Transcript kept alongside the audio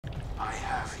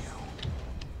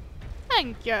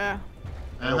Thank ya.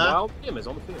 And a wild Tim is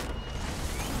on the field.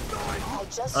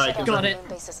 Alright, got it.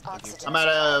 I'm out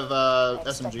of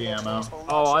SMG ammo.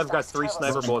 Oh, I've got 3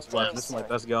 sniper bullets left. This is my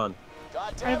best gun.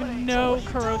 I have no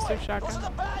corrosive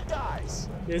shotgun.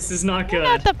 This is not You're good.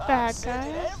 not the bad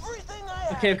guy.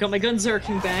 Okay, I've got my gun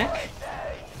zerking back.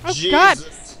 Oh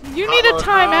Jesus. God! You need a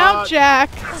timeout, Jack.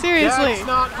 Seriously. Jack's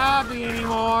not happy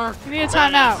anymore. You need a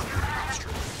timeout.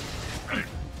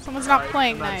 Someone's not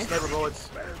playing nice. Sniper bullets.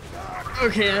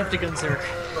 Okay, I have to gun zerk.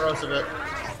 Corrosive it.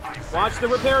 Watch the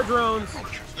repair drones.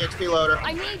 EXP loader.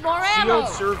 I need more ammo. Shield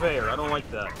surveyor. I don't like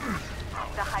that.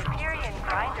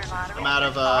 I'm out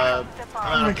of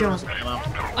corrosive ammo.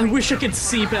 I wish I could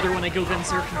see better when I go gun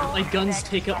zerking, but my guns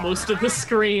take up most of the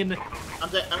screen. I'm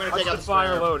gonna Watch take out the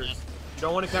fire loaders. You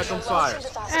don't want to catch on fire.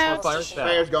 Ouch. Fire's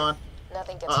Fire's bad. gone.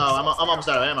 Uh-oh, I'm almost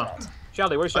out of ammo.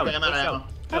 Schaly, where's Schaly? Okay, I'm out of ammo.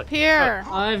 Up here.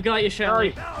 I've got you,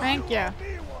 Schaly. Thank you.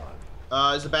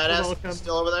 Is the badass welcome.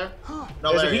 still over there?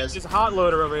 No, there he is. There's a hot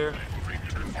loader over here. The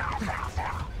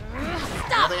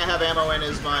only thing I have ammo in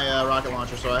is my rocket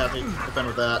launcher, so I have to defend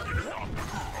with that.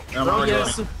 And I'm already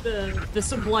Yes, the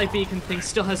supply beacon thing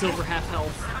still has over half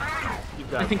health.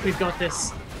 I think we've got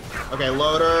this. Okay,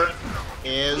 loader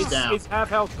is down. Is half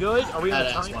health good? Are we on a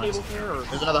Badass timetable ones. here? Or?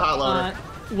 There's another hot loader.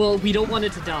 Well, we don't want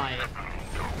it to die.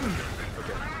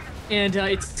 And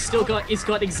it's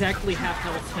got exactly half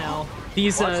health now.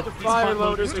 These Watch the fire hot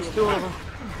loaders. There's 2 of them.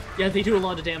 Yeah, they do a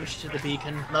lot of damage to the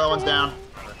beacon. Another one's down.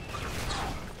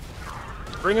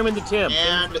 Bring him into Tim.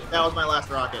 And that was my last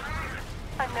rocket.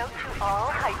 A note to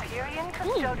all Hyperion Ooh,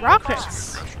 custodian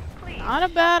rockets. Please. Not a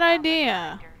bad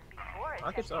idea.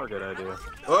 Rockets are a good idea.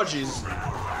 Oh, Jesus.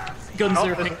 Gun Oh,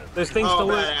 zerking. there's things Oh, to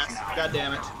loot. badass. God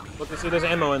damn it. Look, see, there's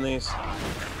ammo in these.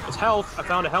 It's health. I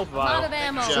found a health vial. Lot of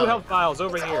ammo. 2 health vials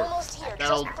over here.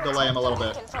 That'll delay him a little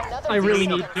bit. I really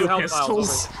need Two two health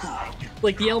vials pistols.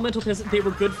 Like, the elemental pistol, they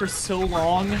were good for so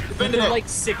long, but Defended they're it. like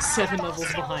 6-7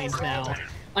 levels behind now.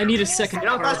 I need a second Get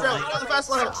on fast travel. card. Get on the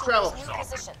fast travel.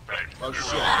 Oh,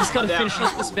 shit. Just gotta Down. finish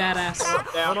up this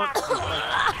badass. Down.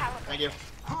 Thank you.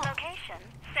 Location.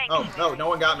 Oh, no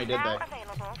one got me, did they?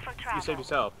 Available for travel. You saved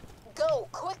yourself. Go,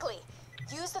 quickly!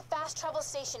 Use the fast travel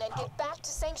station and get back to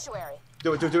Sanctuary.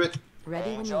 Do it.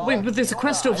 Ready when you Wait, but there's a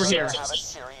quest over here.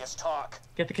 Shit.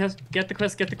 Get the quest,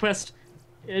 get the quest.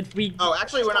 Oh,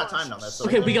 actually, we're not timed on this. So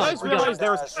Okay, we I got just it. realized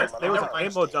there was an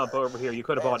ammo dump over here. You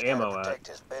could have bought ammo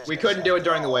at. We couldn't do it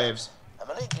during the waves.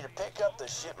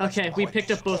 Okay, we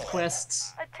picked up both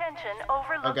quests. Attention,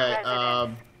 Overlook Okay,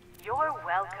 residents. You're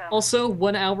welcome. Also,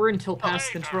 1 hour until pass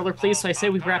the controller, please. So I say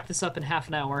we wrap this up in half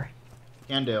an hour.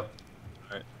 Can do.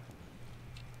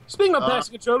 Speaking of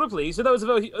Passing Controller Please, so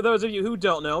those of you who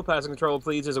don't know, Passing Controller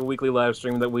Please is a weekly live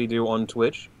stream that we do on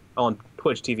Twitch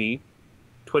TV,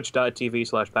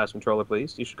 twitch.tv/Passing Controller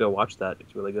Please. You should go watch that.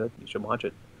 It's really good. You should watch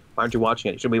it. Why aren't you watching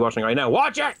it? You should be watching it right now.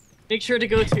 Watch it! Make sure to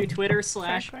go to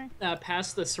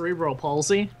Twitter/pass the cerebral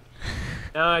palsy.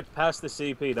 Pass the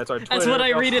CP. That's our Twitter. That's what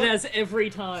I read it as every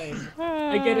time.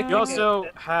 I get it. We also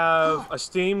have a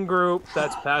Steam group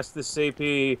that's Pass the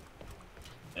CP,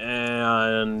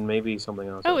 and maybe something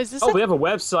else. Oh, is this we have a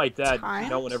website that timed?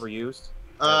 no one ever used.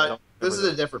 This is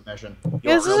a different mission.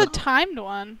 Yeah, this is a timed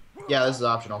one. Yeah, this is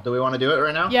optional. Do we want to do it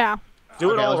right now? Yeah. Do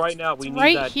it Okay, all let's- right now. We It's need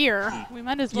right that. here. We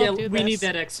might as well Yeah, do this. we need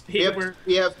that XP.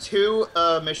 We have 2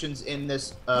 missions in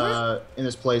this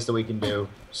place that we can do.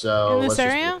 So In this let's just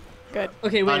area? Good.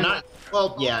 Okay, wait.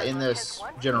 in this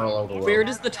general overworld. Where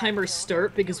does the timer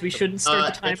start? Because we shouldn't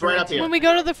start the timer. it's right up here. When we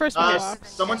go to the first mailbox.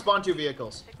 Someone spawned 2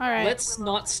 vehicles. Alright. Let's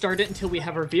not start it until we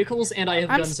have our vehicles, and I have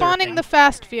I'm guns. spawning the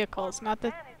fast vehicles, not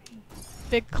the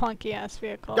big clunky ass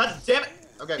vehicles. God damn it!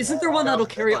 Okay. Isn't there one that'll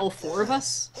carry all 4 of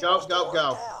us?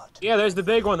 Go. Yeah, there's the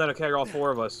big one that'll carry all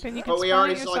 4 of us. Then you can But we spawn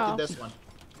already it yourself. selected this one.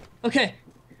 Okay.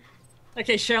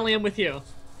 Okay, Schaly, I'm with you.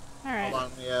 Alright. Hold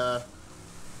on,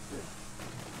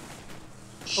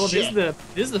 Oh, this Shit.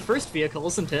 is the first vehicle,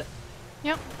 isn't it?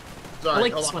 Yep. Sorry, I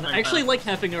like hold this on, one. hang I actually on. like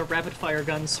having a rapid fire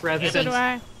guns rather So do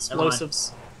I. than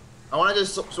explosives. I want to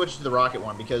just switch to the rocket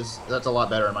one because that's a lot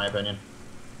better in my opinion.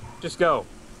 Just go.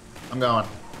 I'm going.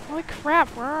 Holy crap,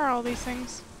 where are all these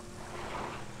things?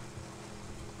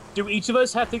 Do each of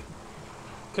us have to?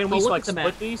 Can we look like at the split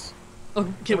map. these?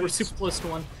 Okay, we're super close to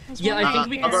one. Yeah, one I think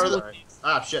we I'll can go to split the- these.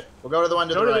 Ah, shit. We'll go to the one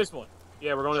to Go the to right. this one.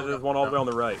 Yeah, we're going to this one all the way on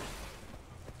the right.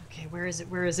 Okay, where is it?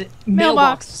 Where is it?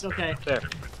 Mailbox. Okay. There.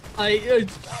 I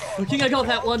think I got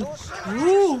that one.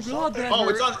 Oh god, that Oh,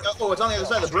 hurt. it's on the other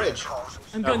side of the bridge.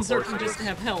 I'm Of gun course zerking it just is. to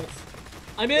have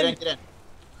health. I'm Get in. in, get in.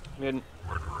 I mean,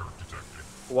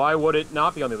 why would it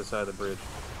not be on the other side of the bridge?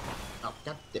 Oh,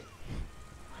 god damn.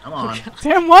 Come on.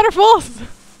 Damn waterfalls!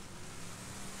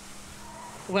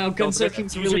 Wow, gun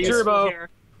searching's Use really your useful turbo. here.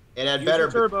 It had Use better.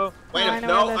 your turbo. Wait, I know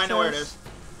no, where I this know where it is. is.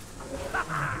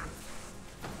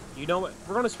 You know what?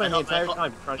 We're gonna spend the entire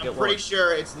time trying to get I'm pretty one.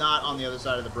 sure it's not on the other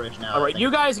side of the bridge now. All right, you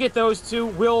guys get those two.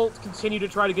 We'll continue to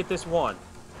try to get this one.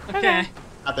 Okay.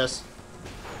 Got this.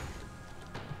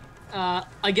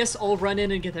 I guess I'll run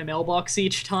in and get the mailbox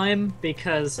each time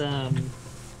because I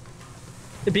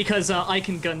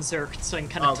can gun zerk, so I'm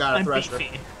kind of got it, I'm Thresher.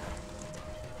 beefy.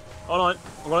 Hold on.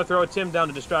 I'm gonna throw a Tim down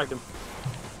to distract him.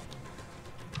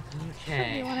 You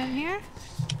Okay. want in here?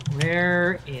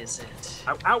 Where is it?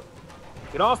 Ow, ow.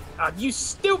 Get off. You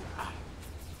stupid.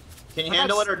 Can you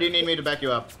handle it, or do you need me to back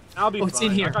you up? I'll be Oh, fine. it's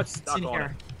in here. I got It's stuck in on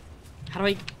here. it. How do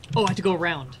I? Oh, I have to go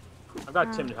around. I've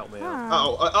got Tim to help me out.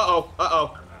 Oh.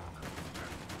 Uh-oh.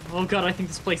 Oh god, I think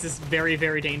this place is very,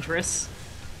 very dangerous.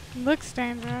 Looks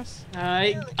dangerous.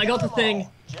 I got the thing.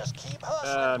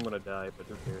 I'm gonna die, but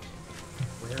who cares?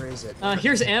 Where is it?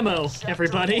 Here's ammo,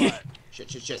 everybody.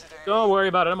 Shit. Don't worry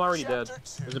about it. I'm already dead.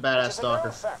 There's a badass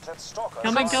stalker.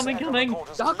 Coming.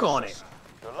 Stuck on it.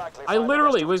 I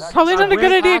literally was. Probably not a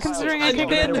good idea past considering it. I can't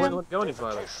get It in. wouldn't go any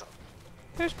farther.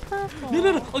 There's purple.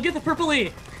 No, I'll get the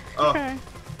purpley. Oh, Okay.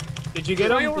 Did you get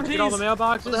them? Did you get all the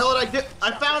mailboxes? what the hell did I do?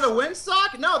 I found a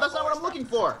windsock? No, that's not what I'm looking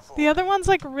for. The other one's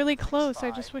like really close.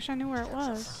 I just wish I knew where it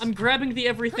was. I'm grabbing the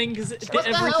everything because the What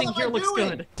the hell everything am I here looks doing?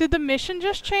 good. Did the mission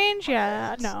just change?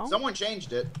 Yeah. No. Someone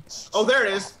changed it. Oh, there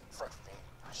it is.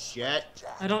 Shit.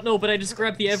 I don't know, but I just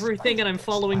grabbed the everything and I'm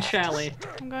following Schaly.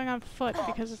 I'm going on foot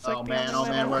because it's like Oh the man,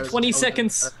 only way to- where's 20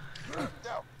 seconds.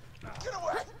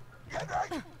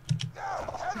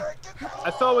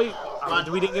 I thought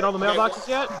we didn't get all the mailboxes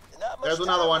yet. There's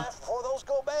another one.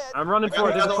 I'm running for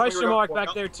it. There's a question mark back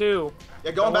there too.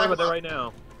 Yeah, Don't going worry back about that right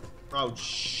now. Oh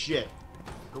shit.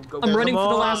 Go, I'm go, running come for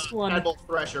the on. last one. Deadbolt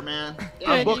Thresher, man. Good,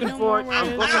 I'm you looking know for it. more where I'm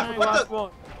it is looking than for I the do. last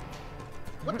one.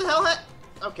 What the hell?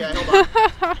 Okay, hold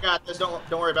on. I got this. Don't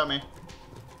worry about me.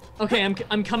 Okay,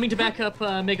 I'm coming to back up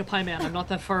MegaPieMan. I'm not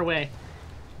that far away.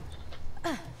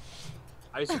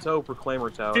 Isotope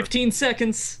Reclaimer Tower. 15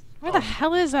 seconds. Where the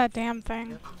hell is that damn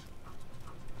thing?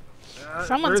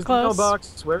 Someone's Where's close. the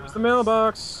mailbox? Where's the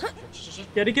mailbox?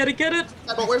 Get it.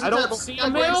 Deadbolt, where's the I don't deadbolt? see a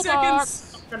Deadbolt.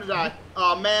 mailbox. I'm gonna die.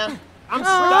 Oh man. I'm stuck.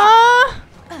 Ah!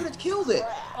 I could have killed it.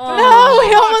 No,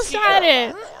 we almost yeah. had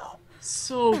it.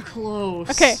 So close.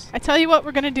 Okay, I tell you what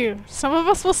we're gonna do. Some of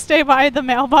us will stay by the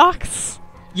mailbox.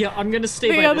 Yeah, I'm gonna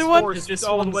stay The by other this one? one It's because this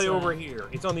all the one's, way over here.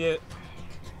 It's on the.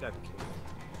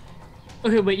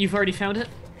 Okay, wait, you've already found it?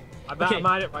 Okay. I'm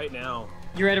at it right now.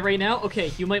 You're at it right now?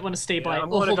 Okay, you might want to stay by. I'm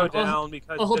Oh, going to hold go on. down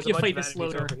because I'll help there's you a bunch fight of this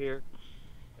enemies loader. over here.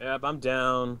 Yep, I'm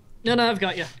down. No, I've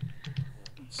got you.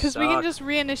 Because we can Suck. just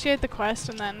reinitiate the quest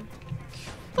and then.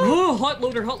 Oh, hot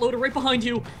loader, right behind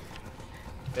you.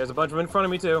 There's a bunch of them in front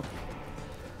of me too.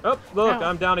 Oh, look, Ow.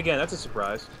 I'm down again. That's a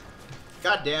surprise.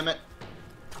 God damn it.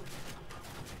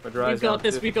 My drive's We've got down,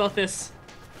 this, too. we got this.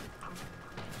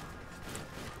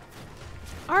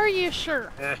 Are you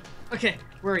sure? Eh. Okay,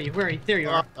 where are you? There you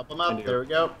are. Up them up. There we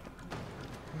go.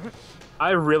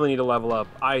 I really need to level up.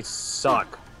 I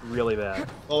suck really bad.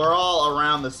 Well, we're all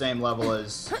around the same level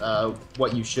as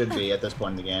what you should be at this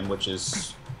point in the game, which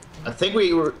is, I think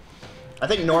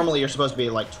normally you're supposed to be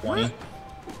like 20.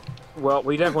 Well,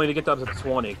 we definitely need to get up to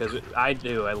 20, because I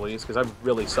do, at least, because I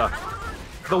really suck.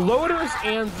 The loaders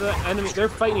and the enemy, they're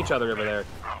fighting each other over there.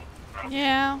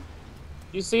 Yeah.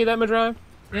 You see that, Mah-Dry?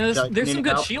 Yeah, Jack, there's you some need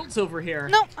good help? shields over here.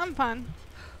 No, I'm fine.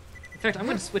 In fact, I'm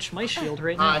gonna switch my shield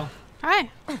right Hi. now. Hi.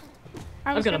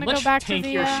 I was I've got a gonna go much back to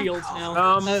the. tankier shield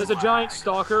now. There's a giant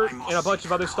stalker and a bunch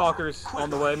of other stalkers on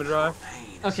the way, Mah-Dry.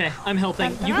 Okay, I'm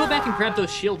helping. You go back and grab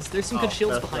those shields. There's some good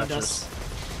shields that's behind precious.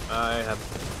 us. I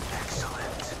have...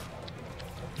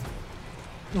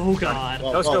 Oh god.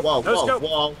 Whoa, No scope, whoa, no whoa, scope.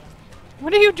 whoa.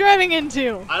 What are you driving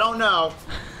into? I don't know.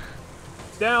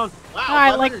 It's down. Wow, I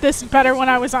like 500 this better when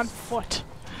I was on foot.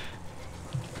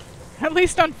 At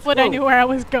least on foot I Whoa. knew where I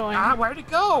was going. Ah, where'd it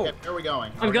go? Okay, where are we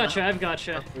going? I've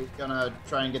gotcha. We're gonna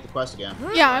try and get the quest again.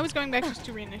 Yeah, I was going back just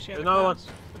to reinitiate. There's the another one. quest.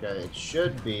 Okay, it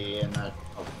should be in that.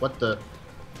 Oh, what the?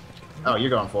 Oh, you're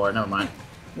going for it. Never mind.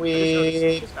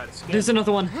 We. Just got a skin. There's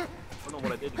another one. I don't know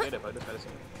what I did to get it, but I just got a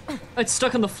skin. It's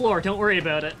stuck on the floor. Don't worry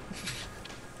about it.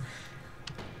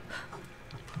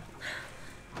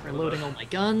 Reloading all my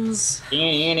guns.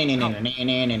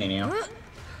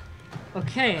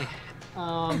 Okay.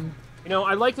 You know,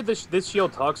 I like that this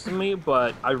shield talks to me,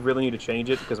 but I really need to change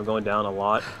it because I'm going down a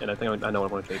lot, and I think I know what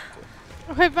I want to change it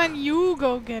to. Okay, fine. You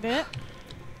go get it.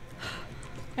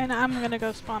 And I'm gonna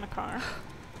go spawn a car.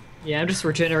 Yeah, I'm just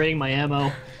regenerating my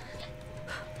ammo.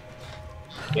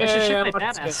 Yeah, I should ship my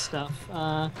badass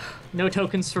stuff. No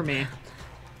tokens for me.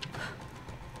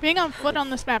 Being on foot on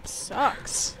this map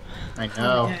sucks. I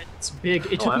know. Yeah, it's big.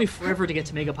 It took me forever to get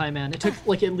to MegaPie, man. It took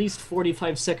like at least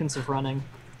 45 seconds of running.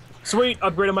 Sweet,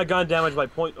 upgraded my gun damage by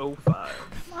 0.05.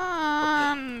 Come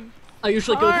on. I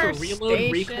usually go for Car reload,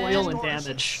 station. recoil, and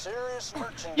damage.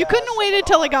 You couldn't have waited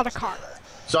till I got a car.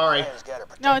 Sorry.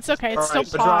 No, it's okay. It's still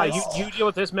Mah-Dry, paused. you deal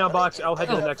with this mailbox. I'll head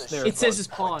to the next snare. It says it's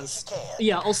paused.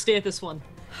 Yeah, I'll stay at this one.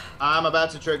 I'm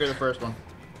about to trigger the first one.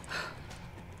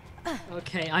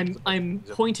 Okay, I'm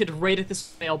pointed right at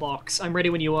this mailbox. I'm ready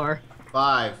when you are.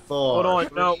 5, 4. Hold on.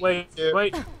 No, three, wait. 2.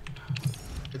 Wait.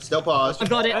 It's still paused. I've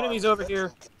got it. Enemies over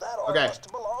here. Okay.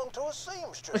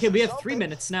 Okay, we have 3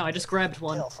 minutes now. I just grabbed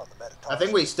one. I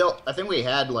think we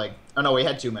had like. Oh no, we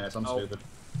had 2 minutes. I'm stupid.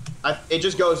 It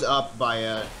just goes up by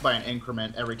an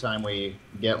increment every time we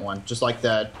get one, just like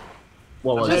that.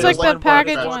 What was Just it? like It was that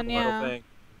package that one, yeah. Thing.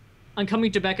 I'm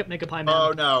coming to back up MegaPie, man.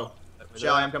 Oh no.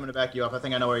 Schaly, I'm coming to back you up. I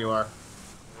think I know where you are.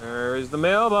 There is the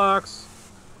mailbox.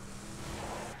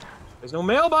 There's no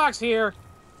mailbox here.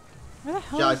 Where the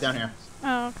hell Schaly's is down here.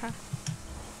 Oh, okay.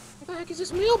 What the heck is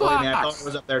this Believe me, I thought mailbox? it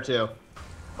was up there too.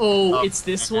 Oh, Oh, it's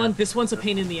this yeah. one. This one's a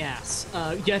pain in the ass.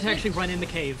 You have to actually run in the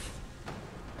cave.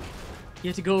 You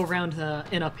have to go around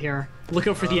and up here. Look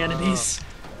out for the enemies.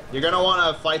 You're gonna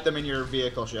want to fight them in your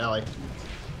vehicle, Schaly.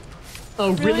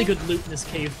 Oh, really Really? good loot in this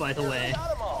cave, by the way.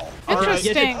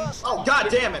 Interesting. Oh god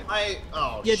damn it!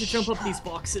 You have to jump up these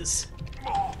boxes.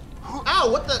 Ow!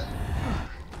 What the?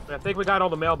 I think we got all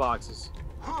the mailboxes.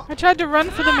 I tried to run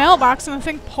for the mailbox and the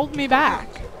thing pulled me back.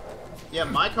 Yeah,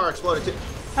 my car exploded too.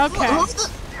 Okay. Who's the?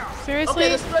 Seriously? Okay,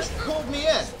 this thresher pulled me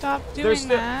in. Stop There's doing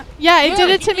the- that. Yeah, it did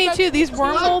Yeah, it to you me got- too. These It's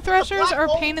like wormhole a threshers black are a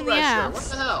hole pain in the thresher. ass. What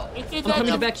the hell? It did I'm that coming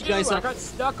to to back you me, guys too. I up. got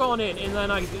stuck on it, and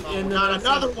then I. And then Not I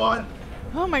another one.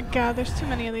 Oh my god, there's too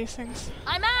many of these things.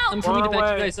 I'm out! I'm coming to Run back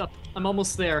away. you guys up. I'm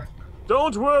almost there.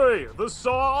 Don't worry, the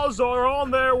saws are on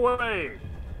their way.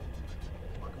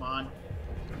 Come on. Oh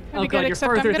Pretty god, good, you're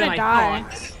except farther I'm than gonna I die.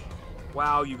 thought.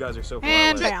 Wow, you guys are so far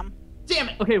And away. bam. Damn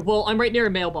it! Okay, well, I'm right near a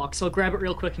mailbox, so I'll grab it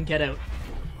real quick and get out.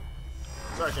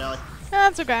 Sorry, Schaly.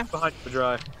 That's okay. Behind the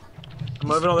dry. I'm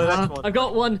moving on to the next one. I've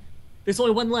got one. There's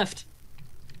only one left.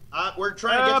 We're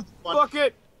trying to get this one. Book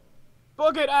it!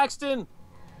 Book it, Axton!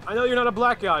 I know you're not a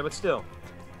black guy, but still.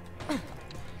 Is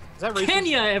that racist?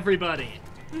 Kenya, everybody!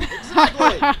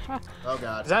 Exactly. Oh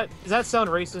god. Does that sound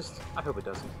racist? I hope it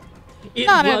doesn't. It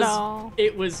Not was, at all.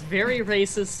 It was very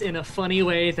racist in a funny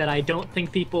way that I don't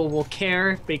think people will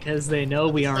care because they know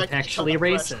we aren't Second actually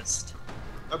impression. racist.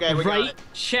 Okay, we Right,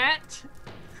 got chat?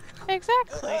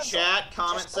 Exactly. it. Chat,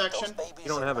 comment section. You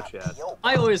don't have a chat.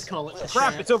 I always call it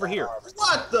Crap, chat. it's over here.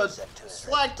 What the?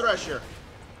 Slag thresher.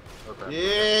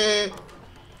 Okay. Yeah.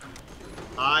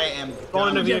 I am.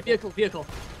 Going done. to Yeah, vehicle.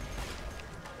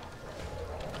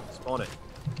 Spawn it.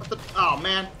 What the? Oh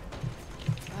man.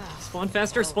 Spawn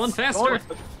faster, spawn Spawn faster! it.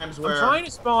 Times I'm where. trying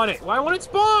to spawn it. Why won't it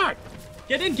spawn?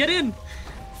 Get in!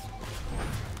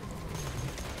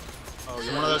 Oh, It's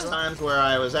one of those times where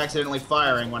I was accidentally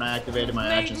firing when I activated my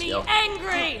action skill.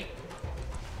 angry!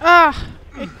 Ah!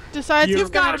 It decides You've it's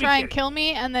gonna gotta be try and kidding. kill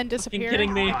me and then disappear.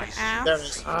 kidding me. Like an There it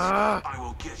ass. is. I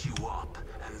will get you up,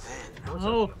 and then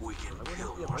Oh, we can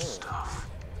kill your stuff.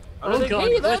 I think, God,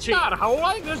 hey, that's glitchy. not a hole.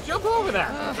 I can just jump over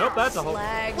that. Nope, that's a hole.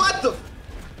 What the?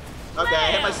 Okay,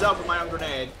 I hit myself with my own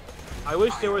grenade. I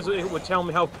wish there was. It would tell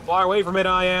me how far away from it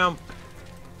I am.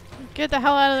 Get the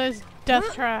hell out of this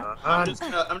death trap. I'm just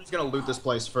gonna loot this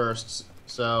place first.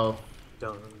 So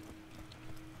Done.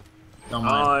 don't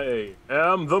mind. I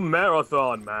am the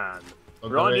marathon man,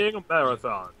 Okay. running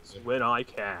marathons when I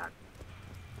can.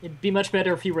 it'd be much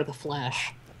better if you were the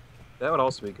Flash. That would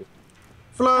also be good.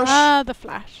 Flush. Ah, the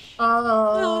Flash.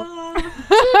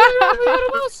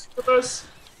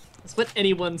 That's what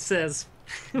anyone says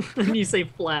when you say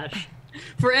Flash.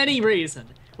 For any reason.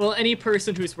 Well, any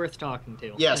person who's worth talking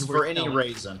to. Yes, and for worth any knowing.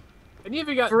 reason. And you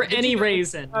got For did any you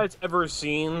reason. guys ever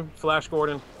seen Flash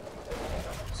Gordon?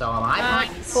 So am I.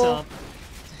 So,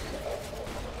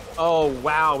 Oh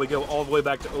wow, we go all the way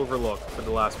back to Overlook for the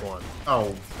last one.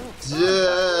 Oh,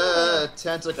 duh,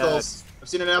 tentacles. That's I've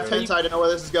seen enough very- hentai to know where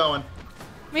this is going.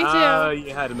 Me too.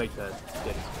 You had to make that.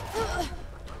 Why else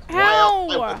I How?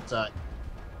 wouldn't I?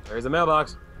 There's the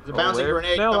mailbox. There's a bouncing there's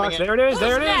grenade the mailbox. coming in. There it is.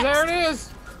 There it is. There it is.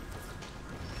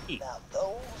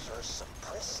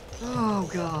 oh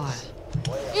god.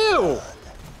 Ew!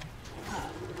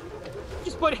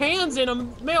 Just put hands in a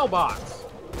mailbox.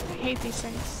 I hate these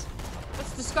things.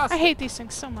 That's I disgusting. hate these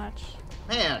things so much.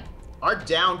 Man, our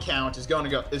down count is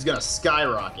gonna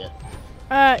skyrocket.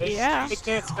 Yeah. It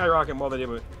can't skyrocket more than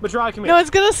it. But try, come No, here. it's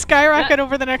gonna skyrocket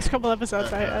over the next couple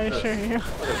episodes, I assure you.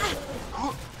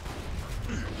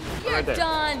 right there.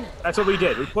 Done. That's what we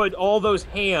did. We put all those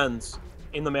hands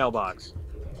in the mailbox.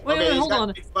 Wait, Okay, hold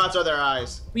on. big spots are their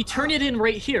eyes. We turn it in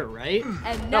right here, right?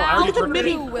 And No, I now already the turned it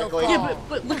mini in. will fall. Yeah,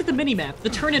 but look at the mini map. The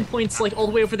turn-in point's like all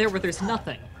the way over there where there's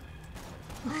nothing.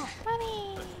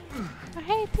 Funny. I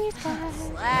hate these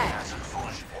guys.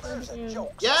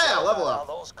 Yeah, level up.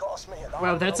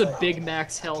 Wow, that's a big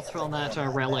max health on that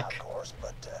relic.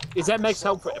 Is that max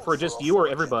health for just you or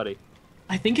everybody?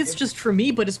 I think it's just for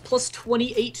me, but it's plus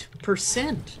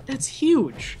 28%. That's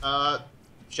huge.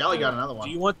 Schaly got another one.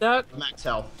 Do you want that? Max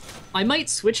health. I might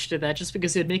switch to that just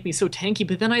because it'd make me so tanky,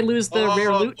 but then I lose the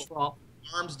rare loot drop.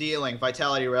 Arms dealing,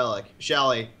 vitality relic.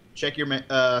 Schaly, check your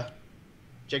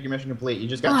mission complete. You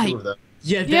just got Right. 2 of them.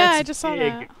 Yeah, that's Yeah, I just saw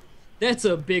big. that. That's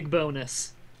a big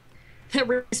bonus. That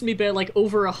raised me by like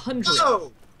over 100.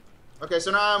 Oh! Okay,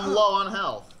 so now I'm low on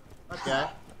health. Okay.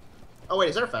 Oh wait,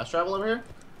 is there a fast travel over here?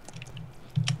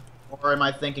 Or am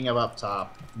I thinking of up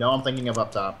top? No, I'm thinking of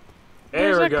up top.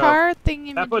 There's There we a go. car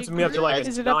thing. That puts me up to like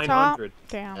Is it up top? 900.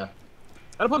 Damn. Yeah.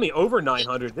 That'll put me over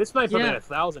 900. This might put me Yeah. at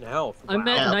 1,000 health. I'm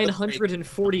Wow. at Yeah,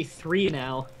 943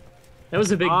 now. That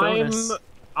was a big bonus.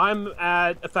 I'm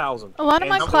at 1,000. A lot of And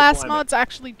my I'm class climbing. mods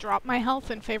actually drop my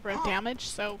health in favor of damage,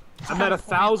 so it's I'm kinda at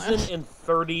pointless.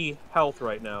 1,030 health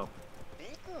right now.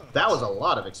 That was a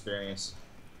lot of experience.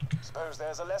 Suppose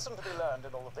there's a lesson to be learned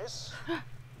in all of this.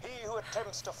 He who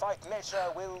attempts to fight nature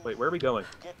will Wait, where are we going?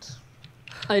 get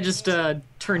I just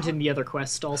turned in the other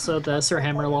quest also, the Sir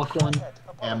Hammerlock one.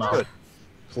 Ammo. Good.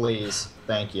 Please.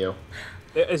 Thank you.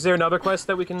 Is there another quest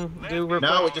that we can do real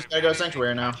No, we quick? just gotta go to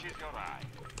Sanctuary now.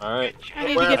 Alright. I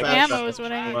need Where to get fast ammo travel? is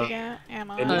what I need to get.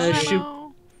 Ammo.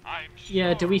 And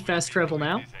Yeah, do we fast travel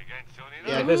now?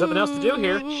 Yeah, There's nothing else to do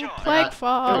here. Ooh, Plague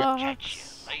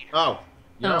Fox. Oh.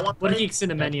 You're at Oh, one what already? geeks in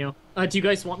the menu? Do you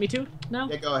guys want me to now?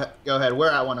 Yeah, go ahead. Go ahead.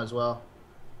 We're at one as well.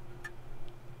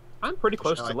 I'm pretty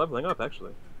close Shall to I? leveling up,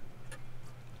 actually.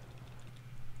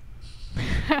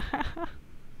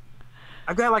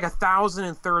 I've got like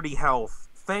 1,030 health.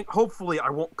 Hopefully I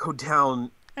won't go down.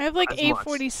 I have like As much.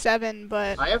 847,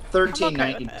 but I have I'm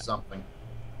 1390 okay with it. something.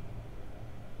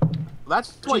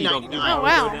 That's why you don't 299. Oh, go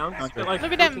wow. down. It's got, like,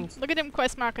 Look at him. 13 Look at him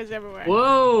quest markers everywhere.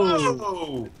 Whoa!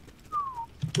 Oh!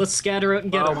 Let's scatter out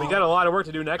and get Oh, them we got a lot of work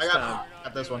to do I next time.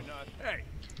 got this one.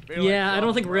 Yeah, I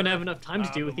don't think we're gonna have enough time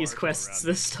to do with these quests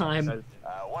this time.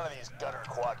 one of these gutter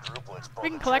quadruplets. We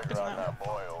can collect them, on though. that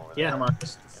boy over Yeah. Come on.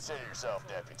 Consider yourself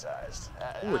deputized.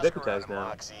 Ooh, we're deputized now.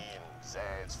 Roxy and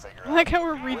Zed's figure I like how we're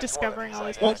out which one of rediscovering these all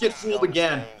these Won't get fooled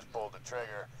again. pulled the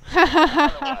trigger.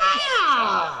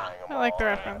 I like the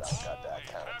reference. Got that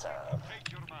kind of time.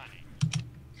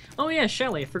 Oh yeah,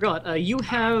 Schaly, I forgot. You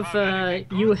have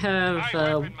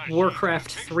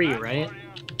Warcraft 3, right?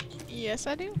 Yes,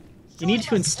 I do. You need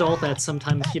to install that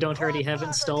sometime if you don't already have it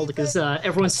installed, because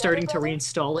everyone's starting to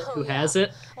reinstall it who has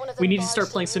it. We need to start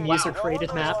playing some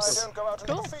user-created maps.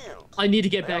 Cool. I need to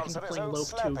get back into playing Lope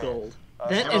 2 Gold.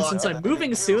 That, and since I'm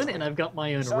moving soon and I've got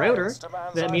my own router,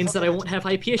 that means that I won't have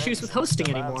IP issues with hosting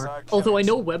anymore. Although I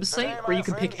know a website where you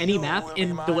can pick any map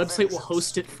and the website will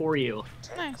host it for you.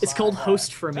 Nice. It's called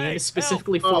Host for Me, and it's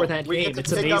specifically for that we game. get It's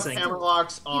to pick amazing. up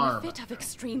Hammerlock's In a arm. fit of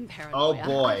extreme Oh, paranoia,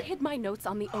 boy. I hid my notes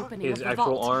on the opening His of the actual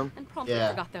vault arm? and promptly Yeah.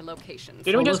 forgot their locations.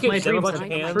 Didn't we just All of my give Zed a dreams bunch of have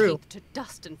When I hands? true. to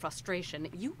dust and frustration,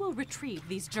 you will retrieve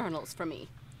these journals for me.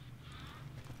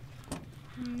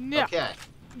 No. Okay.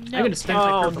 No. I'm gonna spend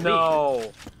my Oh purple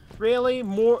no! Really?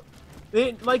 More?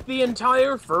 Like the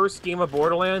entire first game of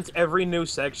Borderlands, every new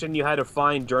section you had to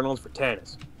find journals for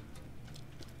tennis.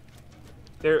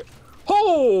 There.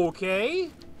 Oh, okay.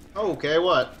 Okay,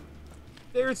 what?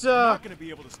 There's Not gonna be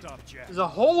able to stop Jack. there's a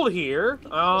hole here.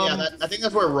 Yeah, I think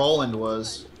that's where Roland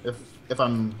was, if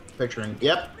I'm picturing.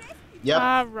 Yep.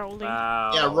 Yep. Rolling.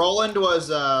 Wow. Yeah, Roland was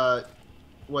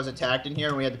attacked in here,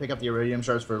 and we had to pick up the iridium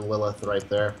shards for Lilith right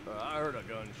there. I heard a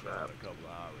gunshot a couple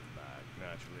hours back.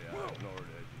 Naturally, I ignored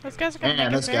it. Those guys are gonna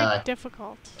Man, make it this very guy.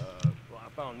 difficult. Well, I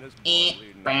found this boy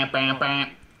bleeding Bam, out bam, the bam.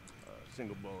 throat.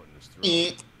 Single bullet in his throat.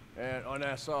 Eh. And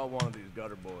I saw one of these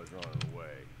gutter boys running away.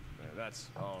 Man, that's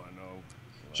all I know.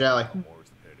 Schaly. More's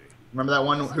the pity. Remember that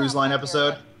one Whose Line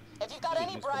episode? If you've got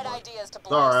any bright ideas to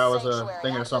blow Sorry, I was Sanctuary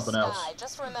thinking out of something the else. sky,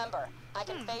 just remember, I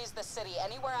can phase the city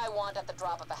anywhere I want at the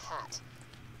drop of a hat.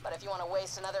 But if you want to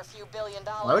waste another few $1 billion,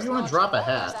 Why would you want to drop a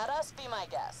hat? At us, be my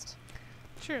guest.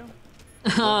 True.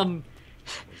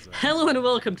 Hello and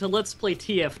welcome to Let's Play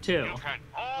TF2.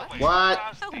 What?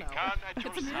 Hell no.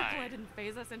 It's a miracle I didn't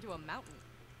phase us into a mountain.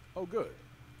 Oh, good.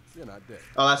 You're not dead.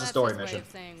 Oh, that's a story his way mission. of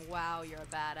saying, wow, you're a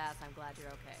badass, I'm glad you're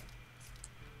okay.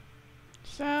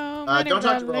 So, Don't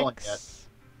talk to Roland relics.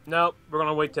 No, we're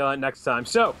gonna wait till next time.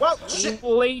 So, well,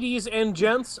 ladies and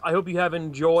gents, I hope you have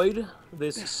enjoyed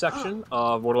this section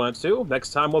of Borderlands 2.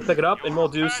 Next time we'll pick it up and we'll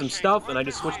do some stuff, and I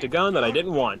just switched a gun that I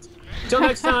didn't want. Till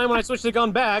next time, when I switch the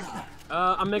gun back,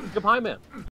 I'm MegaPieMan.